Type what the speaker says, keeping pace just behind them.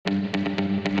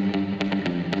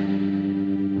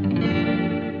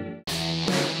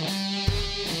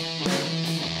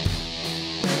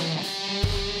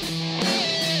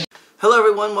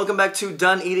everyone, welcome back to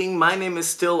Done Eating. My name is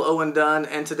still Owen Dunn,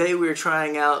 and today we are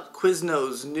trying out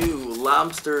Quiznos' new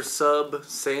Lobster Sub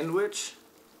sandwich.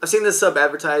 I've seen this sub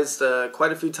advertised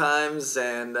quite a few times,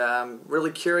 and I'm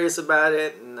really curious about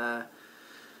it, and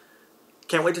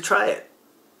can't wait to try it.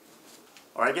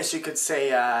 Or I guess you could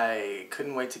say I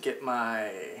couldn't wait to get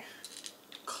my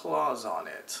claws on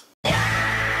it.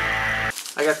 I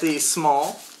got the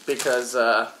small because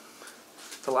the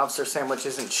lobster sandwich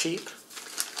isn't cheap.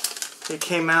 It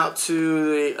came out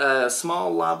to the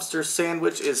small lobster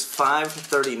sandwich is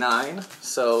 $5.39,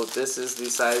 so this is the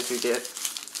size you get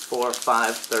for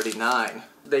 $5.39.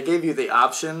 They gave you the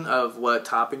option of what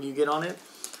topping you get on it.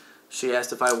 She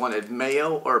asked if I wanted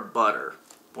mayo or butter.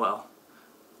 Well,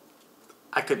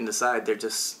 I couldn't decide. They're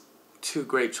just two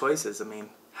great choices. I mean,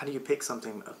 how do you pick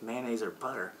something of mayonnaise or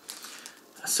butter?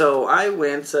 So I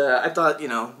went, I thought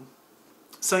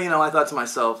to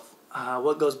myself,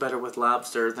 what goes better with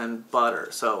lobster than butter?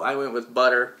 So I went with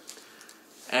butter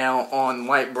and on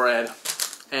white bread.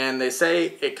 And they say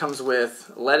it comes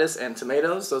with lettuce and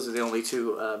tomatoes. Those are the only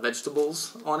two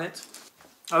vegetables on it.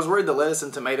 I was worried the lettuce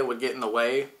and tomato would get in the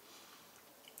way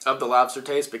of the lobster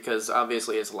taste because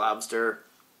obviously it's lobster.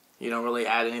 You don't really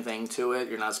add anything to it.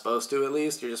 You're not supposed to, at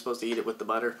least. You're just supposed to eat it with the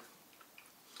butter.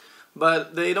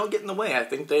 But they don't get in the way. I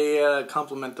think they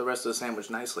complement the rest of the sandwich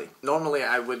nicely. Normally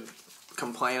I would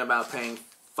complain about paying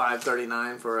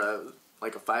 $5.39 for a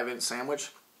 5-inch sandwich,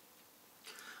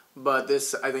 but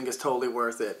this I think is totally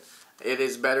worth it. It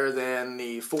is better than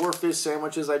the 4 fish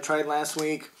sandwiches I tried last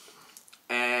week,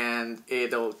 and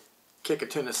it'll kick a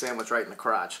tuna sandwich right in the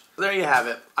crotch. There you have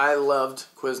it. I loved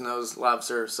Quiznos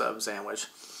Lobster Sub sandwich.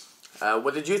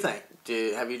 What did you think?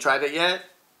 Have you tried it yet?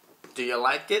 Do you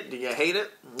like it? Do you hate it?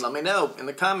 Let me know in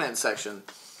the comments section.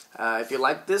 If you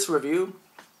like this review,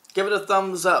 give it a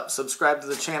thumbs up. Subscribe to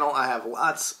the channel. I have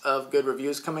lots of good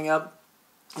reviews coming up,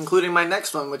 including my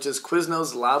next one, which is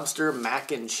Quiznos Lobster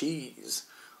Mac and Cheese.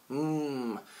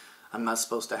 I'm not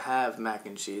supposed to have mac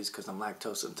and cheese because I'm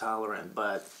lactose intolerant,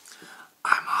 but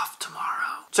I'm off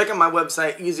tomorrow. Check out my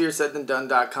website,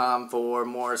 easiersaidthandone.com, for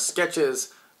more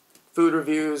sketches, food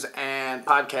reviews, and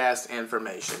podcast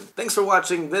information. Thanks for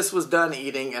watching. This was Done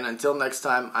Eating, and until next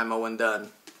time, I'm Owen Dunn.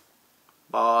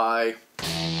 Bye.